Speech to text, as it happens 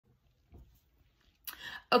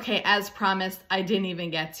Okay, as promised, I didn't even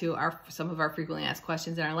get to some of our frequently asked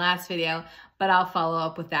questions in our last video, but I'll follow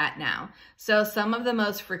up with that now. So some of the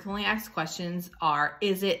most frequently asked questions are,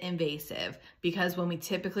 is it invasive? Because when we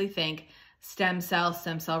typically think stem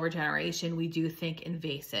cell regeneration, we do think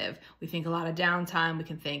invasive. We think a lot of downtime. We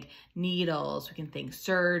can think needles. We can think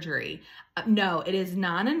surgery. No, it is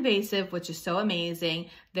non-invasive, which is so amazing.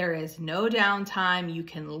 There is no downtime. You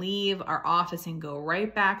can leave our office and go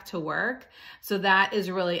right back to work. So that is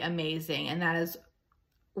really amazing. And that is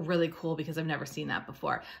really cool because I've never seen that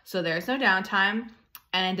before. So there's no downtime.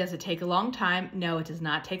 And does it take a long time? No, it does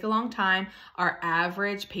not take a long time. Our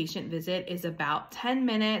average patient visit is about 10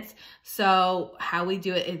 minutes. So how we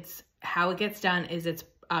do it, how it gets done is it's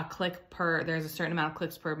a click per, there's a certain amount of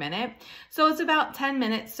clicks per minute. So it's about 10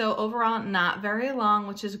 minutes. So overall, not very long,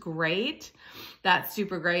 which is great. That's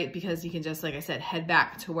super great because you can just, like I said, head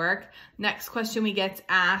back to work. Next question we get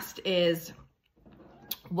asked is,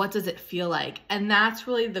 what does it feel like? And that's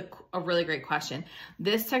really a really great question.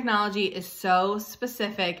 This technology is so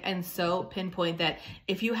specific and so pinpoint that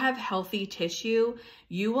if you have healthy tissue,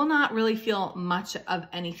 you will not really feel much of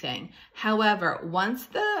anything. However, once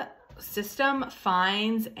the system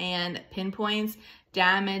finds and pinpoints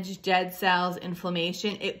damage, dead cells,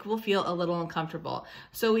 inflammation, it will feel a little uncomfortable.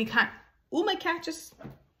 So we oh, my cat just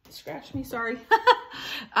scratched me, sorry.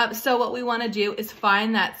 So what we want to do is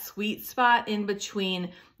find that sweet spot in between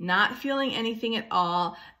not feeling anything at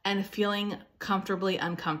all and feeling comfortably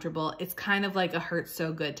uncomfortable. It's kind of like a hurts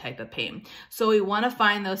so good type of pain. So we want to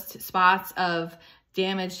find those spots of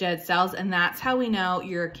damaged dead cells, and that's how we know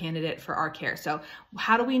you're a candidate for our care. So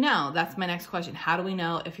how do we know? That's my next question. How do we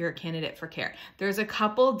know if you're a candidate for care? There's a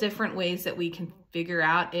couple different ways that we can figure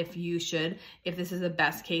out if this is the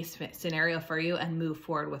best case scenario for you and move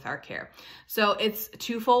forward with our care. So it's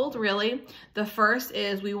twofold, really. The first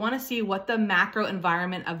is we want to see what the macro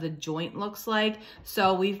environment of the joint looks like.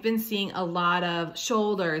 So we've been seeing a lot of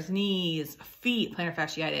shoulders, knees, feet, plantar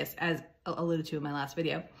fasciitis, as alluded to in my last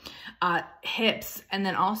video, hips, and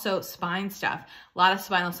then also spine stuff, a lot of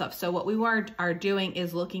spinal stuff. So what we are doing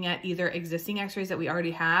is looking at either existing x-rays that we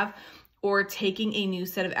already have or taking a new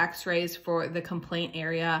set of x-rays for the complaint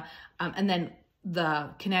area, and then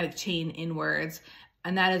the kinetic chain inwards.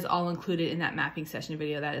 And that is all included in that mapping session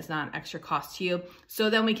video. That is not an extra cost to you.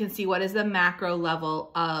 So then we can see what is the macro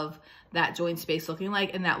level of that joint space looking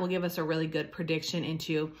like, and that will give us a really good prediction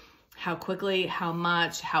into how quickly, how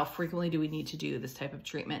much, how frequently do we need to do this type of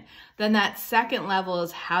treatment. Then that second level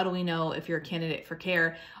is how do we know if you're a candidate for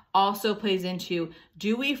care, also plays into,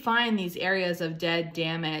 do we find these areas of dead,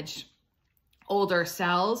 damaged, older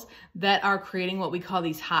cells that are creating what we call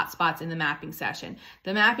these hot spots in the mapping session.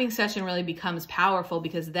 The mapping session really becomes powerful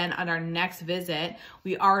because then on our next visit,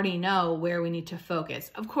 we already know where we need to focus.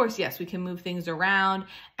 Of course, yes, we can move things around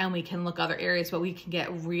and we can look other areas, but we can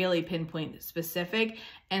get really pinpoint specific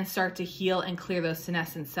and start to heal and clear those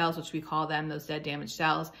senescent cells, which we call them, those dead damaged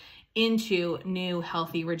cells, into new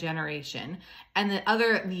healthy regeneration. And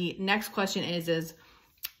the next question is this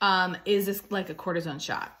like a cortisone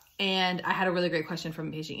shot? And I had a really great question from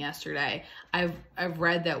a patient yesterday. I've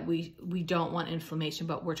read that we don't want inflammation,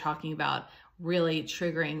 but we're talking about really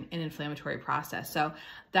triggering an inflammatory process. So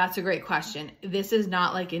that's a great question. This is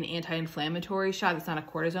not like an anti-inflammatory shot. It's not a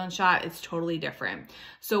cortisone shot. It's totally different.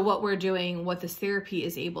 So what we're doing, what this therapy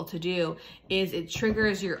is able to do is it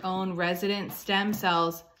triggers your own resident stem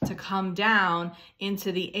cells to come down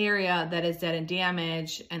into the area that is dead and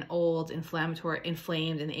damaged and old, inflamed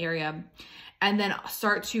in the area, and then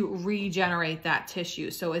start to regenerate that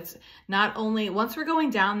tissue. So it's not only, once we're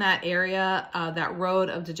going down that area, that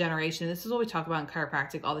road of degeneration, this is what we talk about in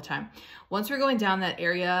chiropractic all the time. Once we're going down that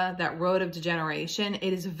area, that road of degeneration,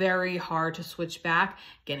 it is very hard to switch back,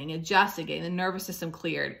 getting adjusted, getting the nervous system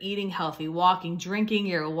cleared, eating healthy, walking, drinking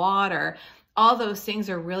your water. All those things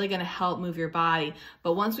are really gonna help move your body.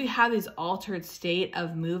 But once we have this altered state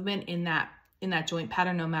of movement in that joint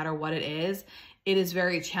pattern, no matter what it is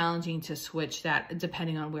very challenging to switch that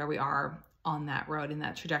depending on where we are on that road, in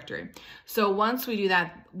that trajectory. So once we do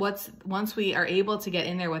that, once we are able to get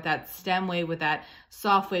in there with that stem wave, with that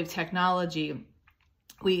SoftWave technology,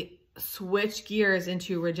 we switch gears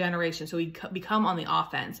into regeneration. So we become on the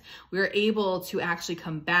offense. We're able to actually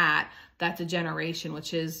combat that degeneration,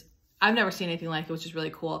 which is, I've never seen anything like it, which is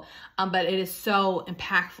really cool. But it is so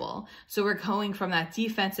impactful. So we're going from that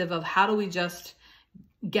defensive of how do we just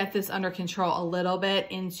get this under control a little bit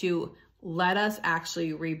into let us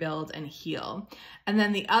actually rebuild and heal. And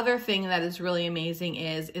then the other thing that is really amazing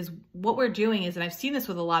is what we're doing is, and I've seen this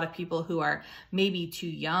with a lot of people who are maybe too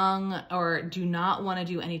young or do not want to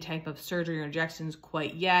do any type of surgery or injections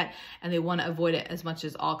quite yet, and they want to avoid it as much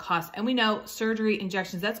as all costs. And we know surgery,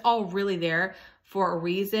 injections, that's all really there for a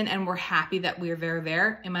reason, and we're happy that we're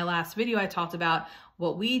there. In my last video, I talked about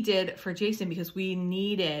what we did for Jason because we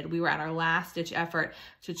were at our last ditch effort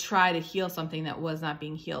to try to heal something that was not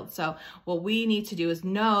being healed. So what we need to do is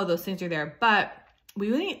know those things are there, but we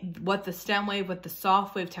really, what the StemWave, what the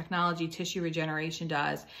SoftWave technology tissue regeneration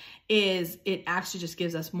does is it actually just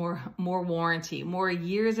gives us more warranty, more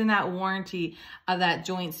years in that warranty of that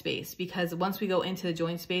joint space, because once we go into the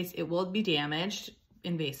joint space, it will be damaged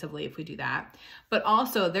invasively if we do that. But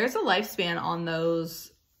also there's a lifespan on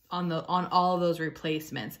those, on all of those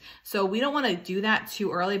replacements. So we don't want to do that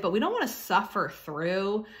too early, but we don't want to suffer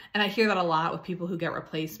through. And I hear that a lot with people who get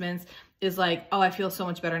replacements is like, oh, I feel so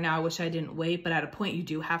much better now. I wish I didn't wait. But at a point you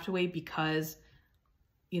do have to wait because,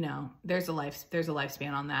 you know, there's a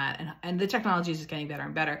lifespan on that, and the technology is just getting better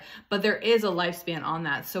and better, but there is a lifespan on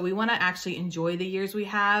that. So we want to actually enjoy the years we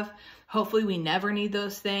have. Hopefully we never need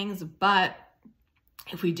those things, but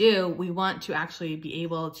if we do, we want to actually be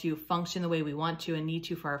able to function the way we want to and need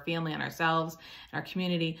to for our family and ourselves and our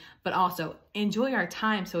community, but also enjoy our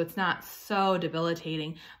time so it's not so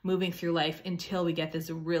debilitating moving through life until we get this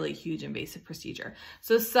really huge invasive procedure.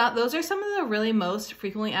 So those are some of the really most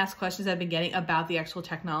frequently asked questions I've been getting about the actual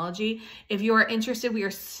technology. If you are interested, we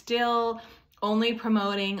are still only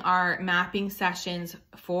promoting our mapping sessions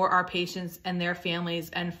for our patients and their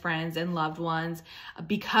families and friends and loved ones,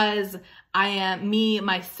 because I am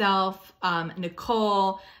myself,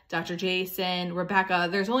 Nicole, Dr. Jason, Rebecca,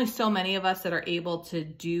 there's only so many of us that are able to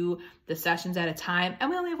do the sessions at a time,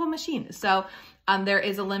 and we only have one machine. So there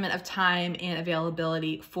is a limit of time and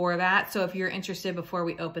availability for that. So if you're interested, before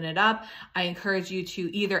we open it up, I encourage you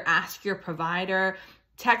to either ask your provider,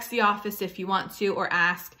 text the office if you want to, or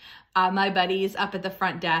ask my buddies up at the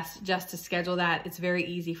front desk just to schedule that. It's very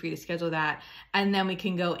easy for you to schedule that. And then we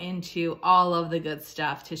can go into all of the good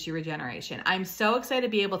stuff, tissue regeneration. I'm so excited to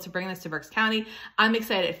be able to bring this to Berks County. I'm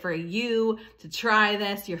excited for you to try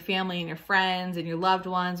this, your family and your friends and your loved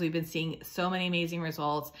ones. We've been seeing so many amazing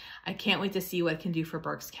results. I can't wait to see what it can do for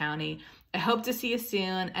Berks County. I hope to see you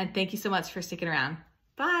soon, and thank you so much for sticking around.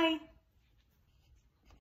 Bye.